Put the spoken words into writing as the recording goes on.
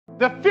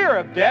The fear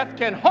of death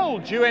can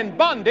hold you in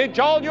bondage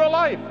all your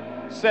life,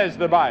 says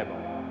the Bible.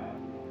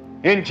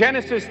 In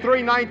Genesis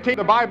 3:19,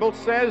 the Bible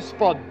says,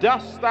 "For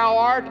dust thou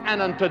art,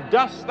 and unto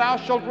dust thou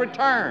shalt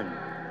return."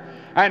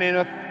 And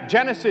in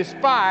Genesis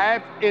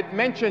 5, it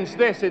mentions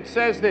this. It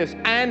says this,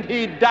 "And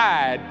he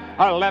died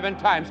 11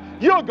 times."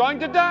 You're going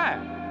to die.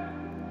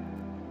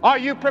 Are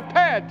you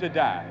prepared to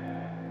die?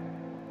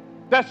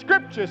 The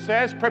Scripture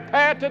says,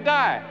 prepare to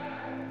die.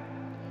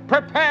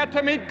 Prepare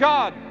to meet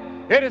God.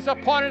 It is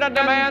appointed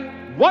unto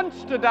man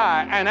once to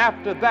die, and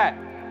after that,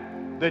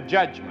 the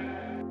judgment.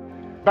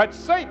 But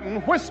Satan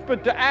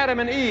whispered to Adam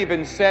and Eve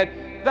and said,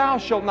 "Thou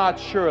shalt not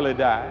surely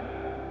die."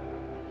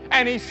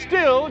 And he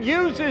still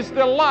uses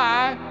the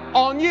lie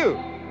on you.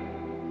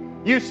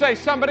 You say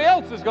somebody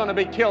else is going to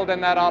be killed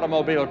in that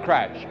automobile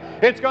crash.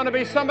 It's going to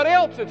be somebody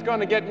else that's going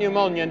to get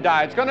pneumonia and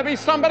die. It's going to be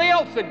somebody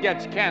else that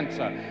gets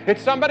cancer.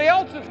 It's somebody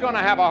else that's going to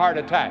have a heart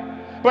attack.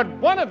 But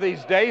one of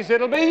these days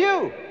it'll be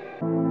you.